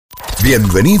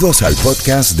Bienvenidos al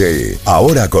podcast de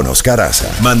Ahora con Oscar Aza.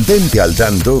 Mantente al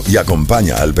tanto y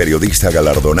acompaña al periodista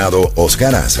galardonado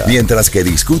Oscar Aza mientras que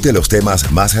discute los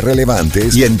temas más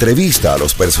relevantes y entrevista a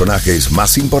los personajes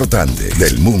más importantes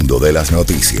del mundo de las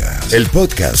noticias. El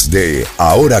podcast de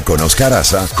Ahora con Oscar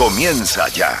Aza comienza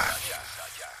ya.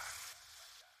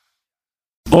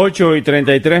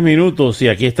 8:33 y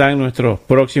aquí están nuestros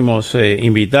próximos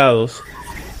invitados.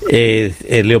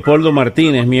 Leopoldo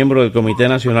Martinez, miembro del Comité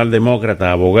Nacional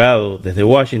Democrata, abogado desde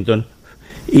Washington,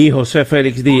 y José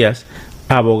Felix Diaz,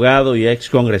 abogado y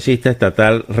ex congresista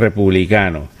estatal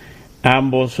republicano.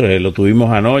 Ambos lo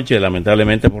tuvimos anoche,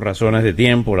 lamentablemente por razones de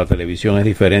tiempo, la televisión es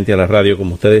diferente a la radio,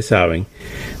 como ustedes saben,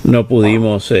 no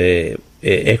pudimos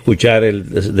escuchar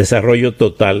el desarrollo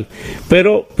total,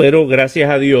 pero gracias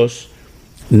a Dios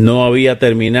no había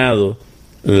terminado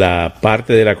la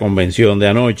parte de la convención de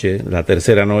anoche, la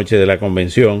tercera noche de la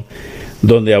convención,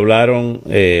 donde hablaron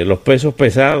los pesos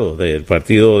pesados del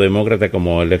Partido Demócrata,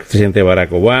 como el expresidente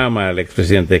Barack Obama, el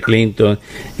expresidente Clinton,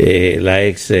 la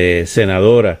ex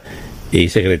senadora y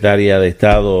secretaria de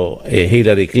Estado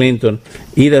Hillary Clinton,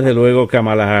 y desde luego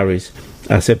Kamala Harris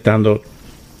aceptando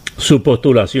su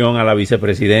postulación a la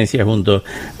vicepresidencia junto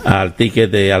al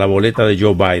ticket a la boleta de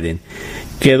Joe Biden.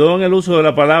 Quedó en el uso de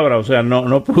la palabra, o sea,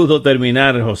 no pudo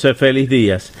terminar José Félix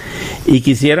Díaz, y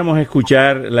quisiéramos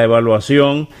escuchar la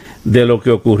evaluación de lo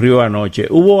que ocurrió anoche.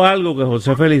 Hubo algo que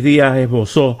José Félix Díaz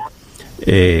esbozó,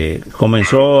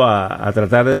 comenzó a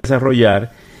tratar de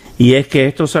desarrollar, y es que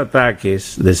estos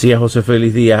ataques, decía José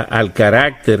Félix Díaz, al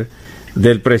carácter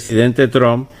del presidente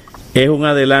Trump, es un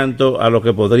adelanto a lo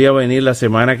que podría venir la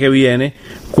semana que viene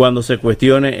cuando se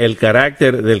cuestione el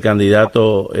carácter del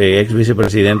candidato ex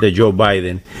vicepresidente Joe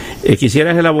Biden.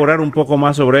 ¿Quisieras elaborar un poco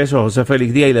más sobre eso, José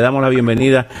Félix Díaz? Y le damos la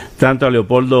bienvenida tanto a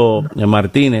Leopoldo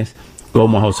Martínez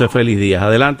como a José Félix Díaz.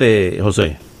 Adelante,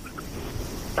 José.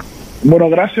 Bueno,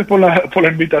 gracias por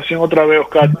la invitación otra vez,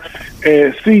 Oscar.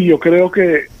 Sí, yo creo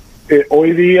que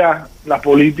hoy día la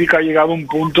política ha llegado a un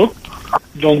punto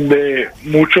donde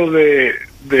muchos de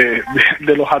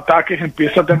los ataques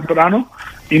empieza temprano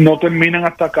y no terminan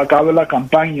hasta que acabe la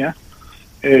campaña.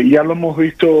 Ya lo hemos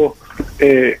visto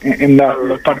en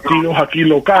los partidos aquí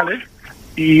locales,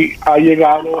 y ha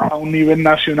llegado a un nivel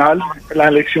nacional la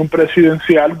elección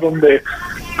presidencial, donde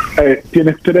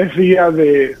tienes 3 días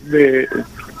de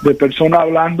personas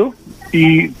hablando,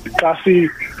 y casi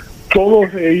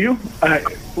todos ellos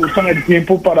usan el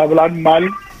tiempo para hablar mal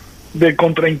de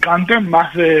contrincante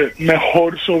más de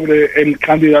mejor sobre el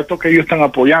candidato que ellos están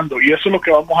apoyando, y eso es lo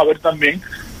que vamos a ver también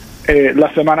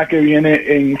la semana que viene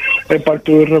en el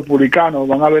Partido Republicano.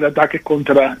 Van a haber ataques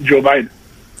contra Joe Biden.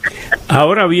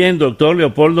 Ahora bien, doctor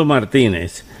Leopoldo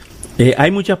Martínez,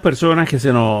 hay muchas personas que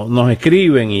nos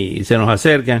escriben y se nos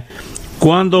acercan.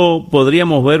 ¿Cuándo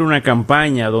podríamos ver una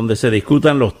campaña donde se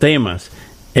discutan los temas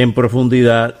en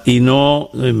profundidad y no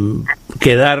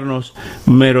quedarnos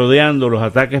merodeando los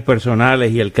ataques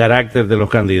personales y el carácter de los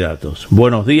candidatos?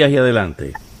 Buenos días y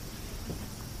adelante.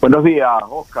 Buenos días,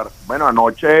 Oscar. Bueno,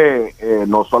 anoche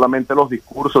no solamente los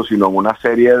discursos, sino una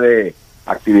serie de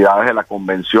actividades de la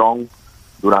convención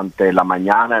durante la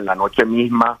mañana, en la noche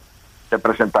misma, se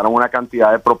presentaron una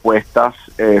cantidad de propuestas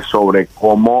sobre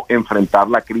cómo enfrentar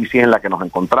la crisis en la que nos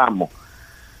encontramos.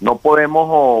 No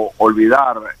podemos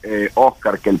olvidar,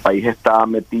 Oscar, que el país está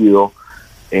metido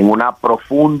en una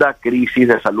profunda crisis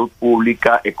de salud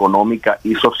pública, económica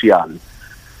y social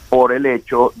por el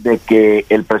hecho de que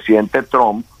el presidente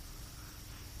Trump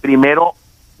primero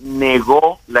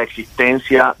negó la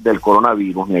existencia del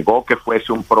coronavirus, negó que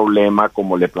fuese un problema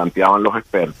como le planteaban los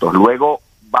expertos, luego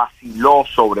vaciló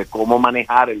sobre cómo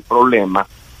manejar el problema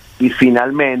y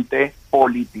finalmente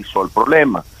politizó el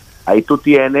problema. Ahí tú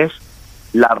tienes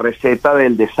la receta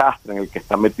del desastre en el que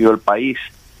está metido el país.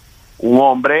 Un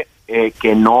hombre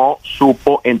que no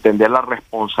supo entender la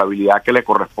responsabilidad que le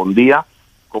correspondía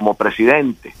como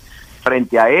presidente.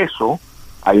 Frente a eso,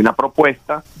 hay una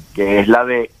propuesta que es la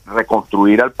de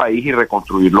reconstruir al país y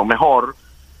reconstruirlo mejor,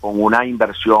 con una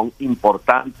inversión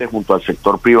importante junto al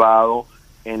sector privado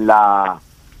en la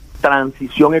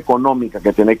transición económica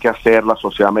que tiene que hacer la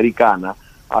sociedad americana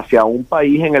hacia un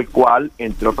país en el cual,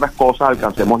 entre otras cosas,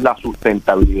 alcancemos la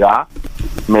sustentabilidad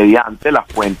mediante las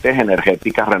fuentes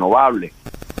energéticas renovables.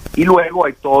 Y luego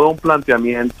hay todo un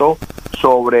planteamiento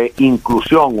sobre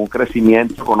inclusión, un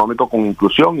crecimiento económico con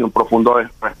inclusión y un profundo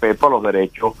respeto a los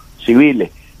derechos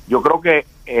civiles. Yo creo que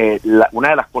una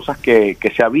de las cosas que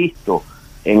se ha visto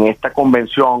en esta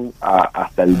convención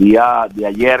hasta el día de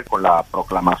ayer, con la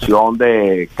proclamación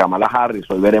de Kamala Harris,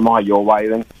 hoy veremos a Joe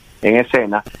Biden en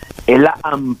escena, es la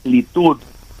amplitud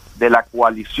de la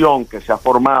coalición que se ha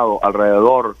formado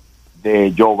alrededor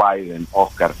de Joe Biden,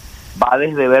 Oscar. Va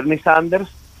desde Bernie Sanders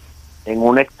en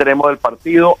un extremo del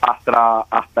partido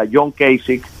hasta John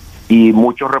Kasich y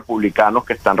muchos republicanos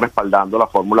que están respaldando la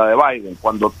fórmula de Biden.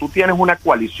 Cuando tú tienes una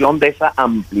coalición de esa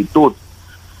amplitud,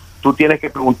 tú tienes que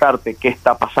preguntarte qué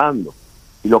está pasando.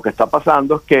 Y lo que está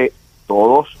pasando es que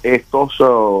todos estos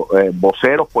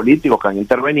voceros políticos que han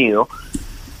intervenido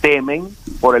temen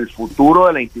por el futuro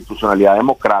de la institucionalidad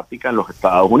democrática en los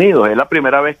Estados Unidos. Es la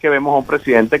primera vez que vemos a un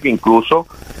presidente que incluso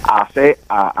hace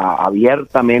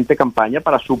abiertamente campaña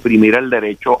para suprimir el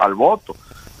derecho al voto.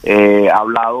 Ha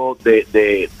hablado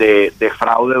de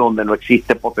fraude donde no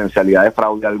existe potencialidad de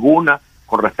fraude alguna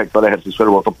con respecto al ejercicio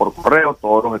del voto por correo.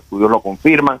 Todos los estudios lo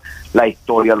confirman, la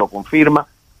historia lo confirma.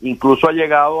 Incluso ha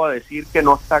llegado a decir que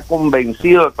no está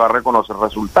convencido de que va a reconocer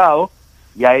resultados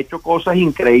y ha hecho cosas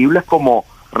increíbles como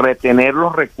retener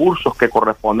los recursos que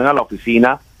corresponden a la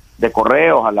oficina de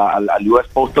correos, al US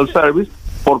Postal Service,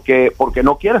 porque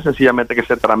no quiere sencillamente que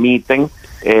se tramiten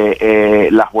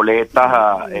las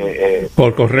boletas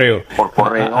por correo.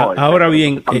 Ahora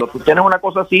bien, cuando tú tienes una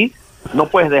cosa así, no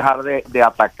puedes dejar de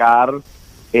atacar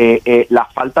la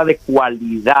falta de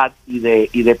cualidad y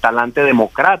de talante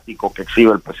democrático que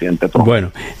exhibe el presidente Trump.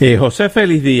 Bueno, José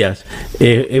Félix Díaz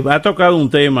ha tocado un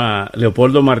tema,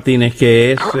 Leopoldo Martínez,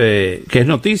 que es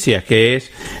noticia, que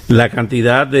es la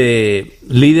cantidad de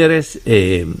líderes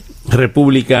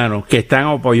republicanos que están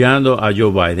apoyando a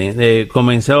Joe Biden.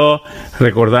 Comenzó,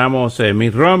 recordamos,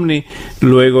 Mitt Romney,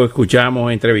 luego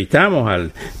entrevistamos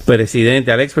al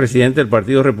expresidente del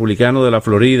Partido Republicano de la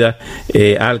Florida,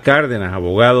 Al Cárdenas,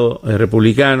 abogado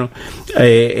republicano.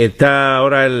 Está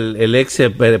ahora el ex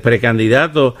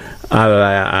precandidato a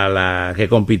la que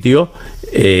compitió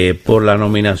por la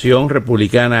nominación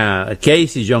republicana,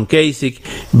 John Kasich.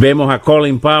 Vemos a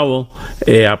Colin Powell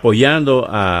apoyando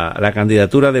a la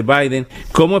candidatura de Biden.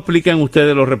 ¿Cómo explican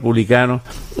ustedes los republicanos,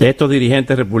 estos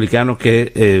dirigentes republicanos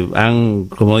que han,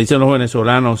 como dicen los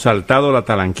venezolanos, saltado la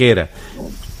talanquera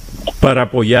para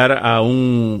apoyar a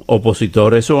un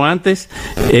opositor? Eso antes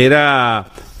era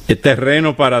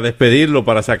terreno para despedirlo,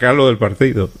 para sacarlo del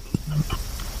partido.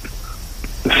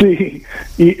 Sí,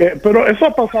 pero eso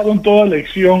ha pasado en toda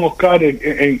elección, Oscar. Yo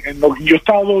he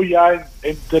estado ya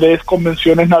en 3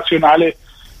 convenciones nacionales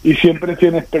y siempre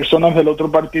tienes personas del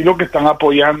otro partido que están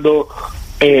apoyando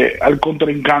al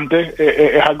contrincante.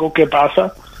 Es algo que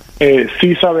pasa.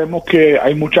 Sí sabemos que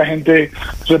hay mucha gente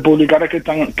republicana que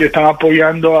están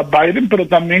apoyando a Biden, pero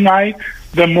también hay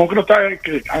demócratas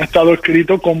que han estado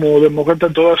escritos como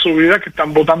demócratas toda su vida que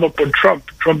están votando por Trump.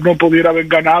 Trump no pudiera haber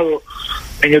ganado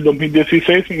en el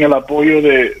 2016 sin el apoyo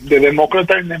de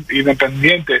demócratas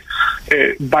independientes.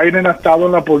 Biden ha estado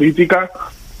en la política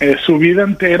su vida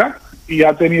entera y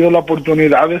ha tenido la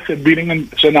oportunidad de servir en el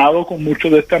Senado con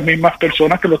muchas de estas mismas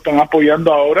personas que lo están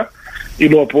apoyando ahora, y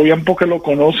lo apoyan porque lo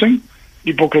conocen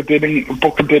y porque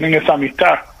tienen esa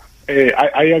amistad.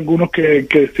 Hay algunos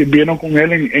que sirvieron con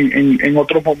él en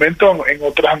otros momentos, en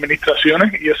otras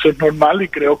administraciones, y eso es normal, y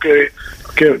creo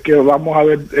que vamos a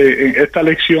ver en esta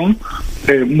elección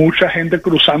mucha gente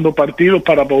cruzando partidos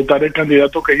para votar el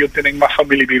candidato que ellos tienen más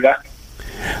familiaridad.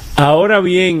 Ahora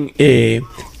bien,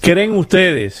 ¿creen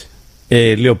ustedes,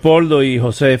 Leopoldo y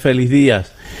José Félix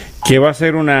Díaz, que va a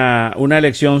ser una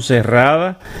elección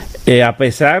cerrada, a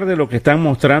pesar de lo que están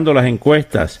mostrando las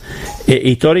encuestas?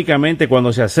 Históricamente,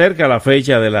 cuando se acerca la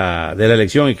fecha de la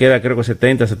elección, y queda creo que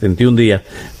 71 días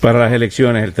para las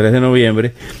elecciones, el 3 de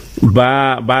noviembre,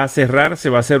 va a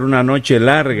cerrarse, va a ser una noche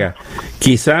larga,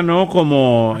 quizá no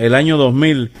como el año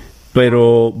 2000,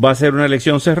 pero va a ser una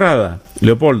elección cerrada.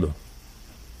 Leopoldo.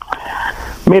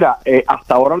 Mira,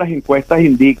 hasta ahora las encuestas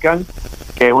indican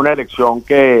que es una elección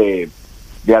que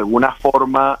de alguna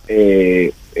forma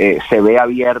se ve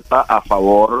abierta a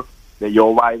favor de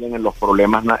Joe Biden en los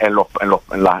problemas en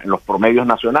los promedios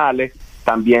nacionales.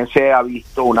 También se ha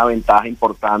visto una ventaja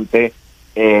importante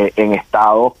en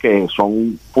estados que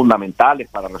son fundamentales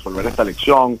para resolver esta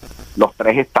elección. Los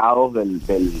 3 estados del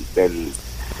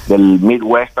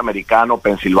Midwest americano,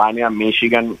 Pensilvania,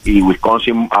 Michigan y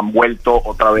Wisconsin, han vuelto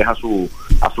otra vez a su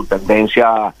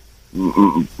tendencia,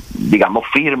 digamos,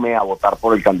 firme a votar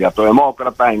por el candidato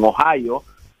demócrata. En Ohio,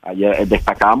 ayer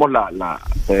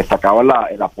se destacaba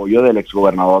el apoyo del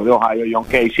exgobernador de Ohio, John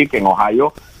Kasich, que en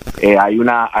Ohio hay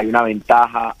una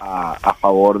ventaja a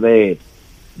favor de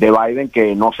Biden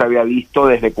que no se había visto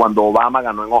desde cuando Obama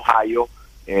ganó en Ohio,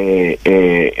 que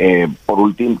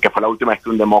fue la última vez que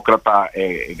un demócrata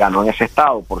ganó en ese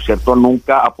estado. Por cierto,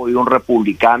 nunca ha podido un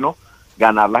republicano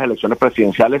ganar las elecciones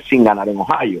presidenciales sin ganar en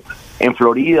Ohio. En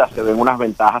Florida se ven unas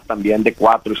ventajas también de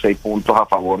 4 y 6 puntos a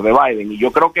favor de Biden, y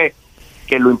yo creo que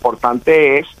lo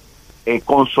importante es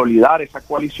consolidar esa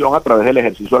coalición a través del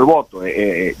ejercicio del voto.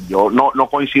 Yo no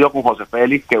coincido con José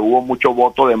Félix que hubo mucho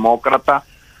voto demócrata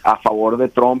a favor de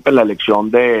Trump en la elección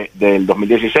del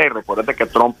 2016. Recuérdate que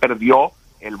Trump perdió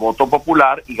el voto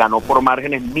popular y ganó por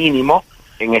márgenes mínimos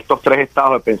en estos 3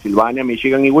 estados de Pensilvania,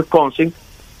 Michigan y Wisconsin,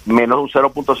 menos de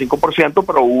un 0.5%,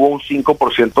 pero hubo un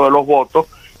 5% de los votos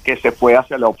que se fue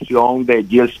hacia la opción de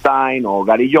Jill Stein o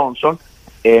Gary Johnson,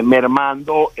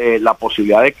 mermando la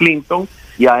posibilidad de Clinton.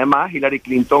 Y además Hillary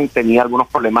Clinton tenía algunos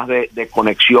problemas de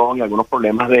conexión y algunos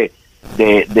problemas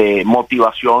de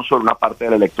motivación sobre una parte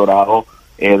del electorado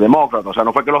demócrata. O sea,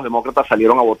 no fue que los demócratas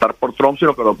salieron a votar por Trump,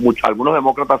 sino que algunos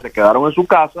demócratas se quedaron en su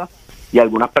casa y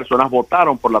algunas personas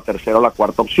votaron por la tercera o la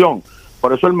cuarta opción.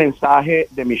 Por eso el mensaje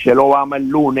de Michelle Obama el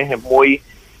lunes es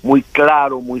muy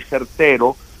claro, muy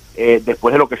certero,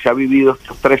 después de lo que se ha vivido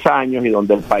estos 3 años y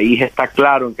donde el país está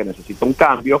claro en que necesita un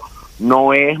cambio.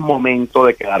 No es momento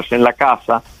de quedarse en la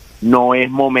casa, no es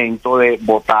momento de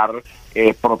votar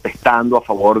protestando a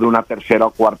favor de una tercera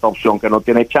o cuarta opción que no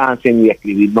tiene chance, ni de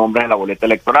escribir nombres en la boleta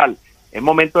electoral. Es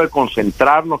momento de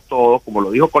concentrarnos todos, como lo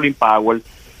dijo Colin Powell,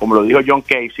 como lo dijo John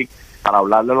Kasich, para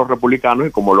hablarle a los republicanos,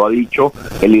 y como lo ha dicho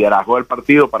el liderazgo del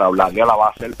partido, para hablarle a la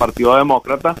base del Partido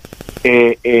Demócrata,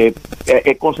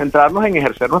 concentrarnos en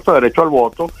ejercer nuestro derecho al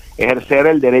voto, ejercer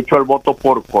el derecho al voto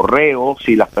por correo,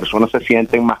 si las personas se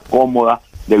sienten más cómodas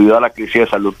debido a la crisis de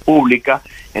salud pública,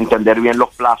 entender bien los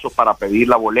plazos para pedir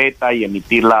la boleta y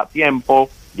emitirla a tiempo.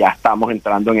 Ya estamos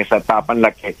entrando en esa etapa en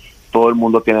la que todo el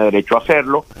mundo tiene derecho a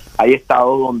hacerlo. Hay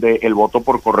estados donde el voto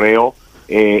por correo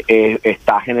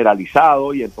está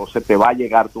generalizado y entonces te va a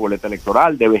llegar tu boleta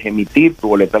electoral, debes emitir tu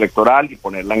boleta electoral y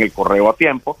ponerla en el correo a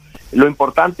tiempo. Lo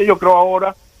importante, yo creo,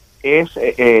 ahora es,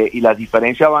 y las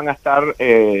diferencias van a estar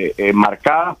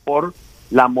marcadas por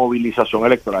la movilización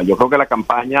electoral. Yo creo que la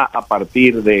campaña a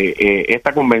partir de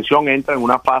esta convención entra en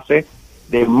una fase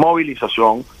de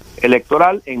movilización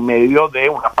electoral en medio de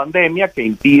una pandemia que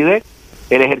impide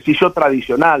el ejercicio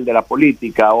tradicional de la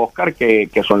política, Oscar,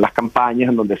 que son las campañas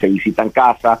en donde se visitan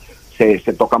casas,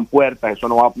 se tocan puertas. Eso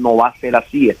no va a ser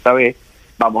así esta vez.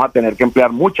 Vamos a tener que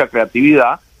emplear mucha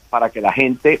creatividad para que la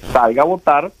gente salga a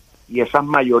votar y esas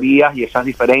mayorías y esas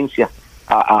diferencias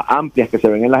amplias que se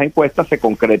ven en las encuestas se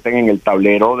concreten en el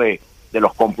tablero de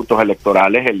los cómputos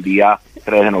electorales el día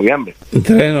 3 de noviembre. 3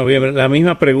 de noviembre. La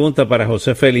misma pregunta para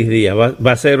José Félix Díaz.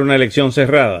 ¿Va a ser una elección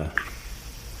cerrada?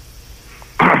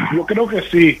 Yo creo que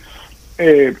sí.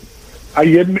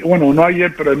 Ayer, bueno, no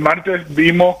ayer, pero el martes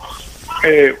vimos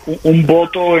un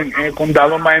voto en el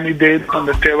condado Miami-Dade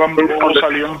donde Esteban Bruno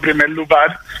salió en primer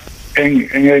lugar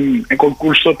en el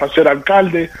concurso para ser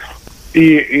alcalde,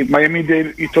 y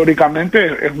Miami-Dade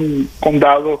históricamente es un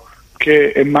condado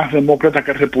que es más demócrata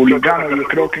que republicano. Yo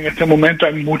creo que en este momento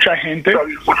hay mucha gente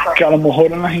que a lo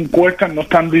mejor en las encuestas no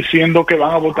están diciendo que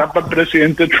van a votar para el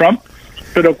presidente Trump,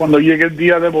 pero cuando llegue el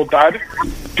día de votar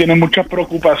tienen muchas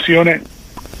preocupaciones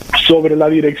sobre la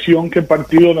dirección que el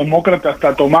Partido Demócrata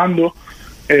está tomando.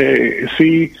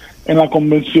 Sí, en la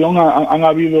convención han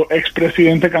habido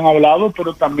expresidentes que han hablado,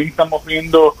 pero también estamos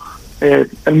viendo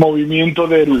el movimiento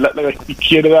de la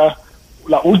izquierda,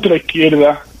 la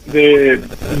ultraizquierda de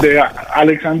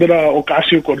Alexandra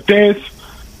Ocasio-Cortez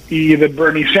y de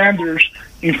Bernie Sanders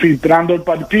infiltrando el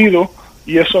partido,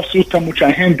 y eso asusta a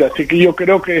mucha gente. Así que yo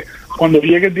creo que cuando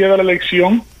llegue el día de la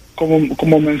elección,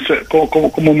 como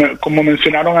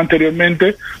mencionaron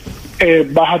anteriormente,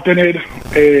 vas a tener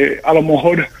a lo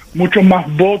mejor muchos más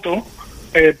votos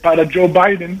para Joe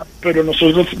Biden, pero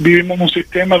nosotros vivimos en un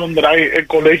sistema donde hay el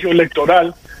colegio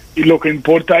electoral y lo que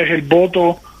importa es el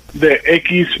voto de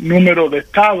X número de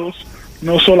estados,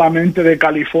 no solamente de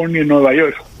California y Nueva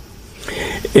York.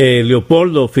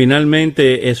 Leopoldo,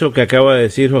 finalmente eso que acaba de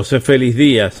decir José Félix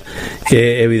Díaz,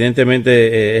 que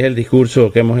evidentemente es el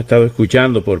discurso que hemos estado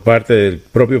escuchando por parte del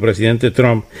propio presidente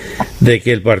Trump, de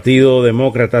que el Partido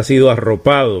Demócrata ha sido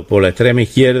arropado por la extrema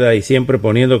izquierda y siempre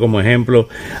poniendo como ejemplo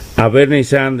a Bernie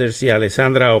Sanders y a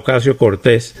Alexandra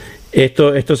Ocasio-Cortez.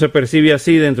 ¿Esto se percibe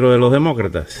así dentro de los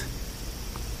demócratas?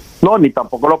 No, ni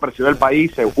tampoco lo percibe el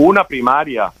país. Hubo una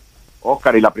primaria,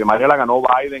 Oscar, y la primaria la ganó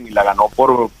Biden y la ganó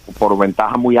por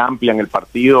ventaja muy amplia en el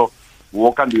partido.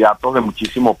 Hubo candidatos de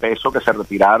muchísimo peso que se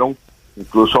retiraron,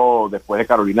 incluso después de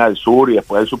Carolina del Sur y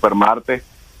después del Supermartes,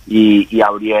 y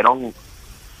abrieron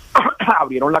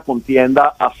la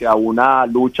contienda hacia una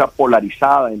lucha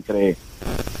polarizada entre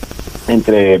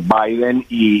Biden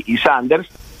y Sanders,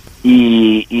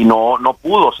 y no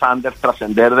pudo Sanders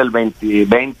trascender del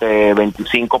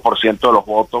 20-25% de los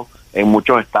votos en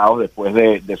muchos estados después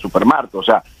de Supermartes. O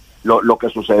sea, lo que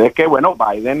sucede es que, bueno,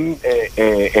 Biden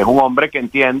es un hombre que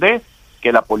entiende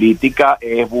que la política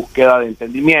es búsqueda de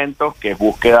entendimientos, que es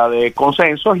búsqueda de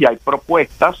consensos, y hay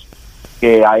propuestas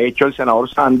que ha hecho el senador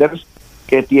Sanders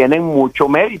que tienen mucho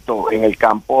mérito en el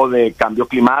campo de cambio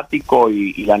climático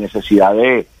y la necesidad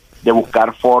de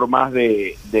buscar formas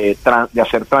de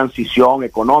hacer transición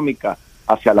económica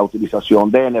hacia la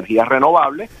utilización de energías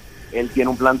renovables. Él tiene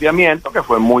un planteamiento que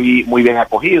fue muy bien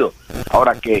acogido.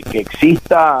 Ahora, que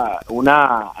exista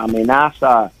una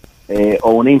amenaza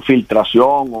o una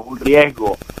infiltración o un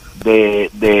riesgo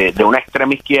de una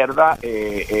extrema izquierda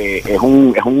es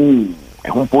un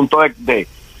punto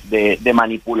de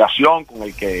manipulación con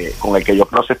el que yo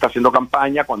creo se está haciendo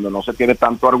campaña, cuando no se tiene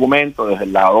tanto argumento desde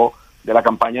el lado de la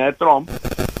campaña de Trump.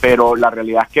 Pero la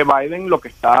realidad es que Biden lo que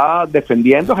está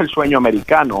defendiendo es el sueño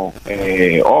americano,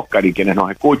 Oscar, y quienes nos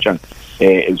escuchan.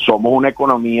 Somos una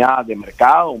economía de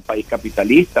mercado, un país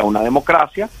capitalista, una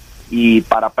democracia, y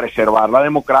para preservar la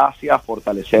democracia,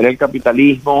 fortalecer el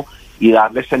capitalismo y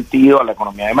darle sentido a la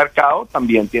economía de mercado,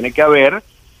 también tiene que haber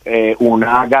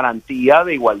una garantía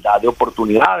de igualdad de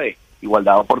oportunidades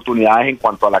en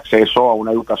cuanto al acceso a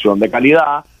una educación de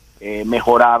calidad,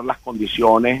 mejorar las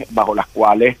condiciones bajo las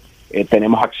cuales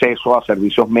tenemos acceso a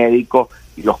servicios médicos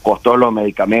y los costos de los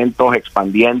medicamentos,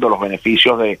 expandiendo los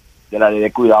beneficios de la ley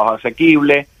de cuidados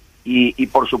asequibles y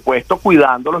por supuesto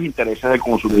cuidando los intereses del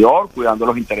consumidor, cuidando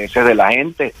los intereses de la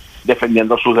gente,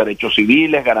 defendiendo sus derechos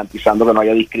civiles, garantizando que no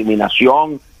haya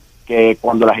discriminación, que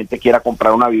cuando la gente quiera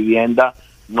comprar una vivienda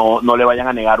no le vayan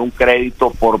a negar un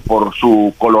crédito por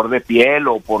su color de piel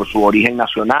o por su origen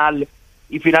nacional.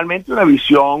 Y finalmente una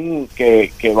visión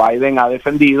que Biden ha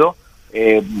defendido,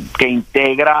 que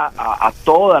integra a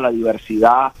toda la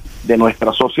diversidad de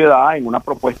nuestra sociedad en una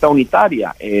propuesta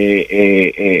unitaria,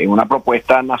 en una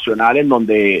propuesta nacional en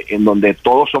donde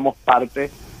todos somos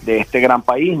parte de este gran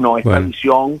país, no esta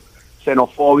visión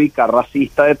xenofóbica,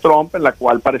 racista de Trump, en la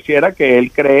cual pareciera que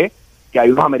él cree que hay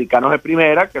unos americanos de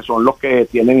primera, que son los que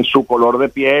tienen su color de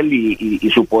piel y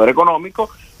su poder económico,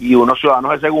 y unos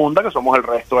ciudadanos de segunda, que somos el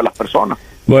resto de las personas.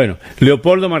 Bueno,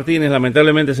 Leopoldo Martínez,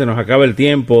 lamentablemente se nos acaba el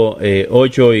tiempo,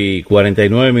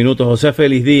 8:49. José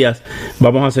Felix Díaz,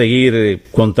 vamos a seguir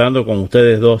contando con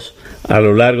ustedes dos a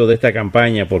lo largo de esta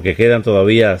campaña, porque quedan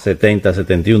todavía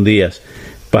 71 días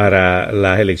para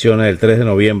las elecciones del 3 de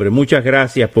noviembre. Muchas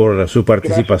gracias por su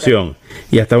participación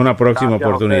y hasta una próxima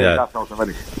oportunidad. Gracias, José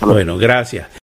Félix. Bueno, gracias.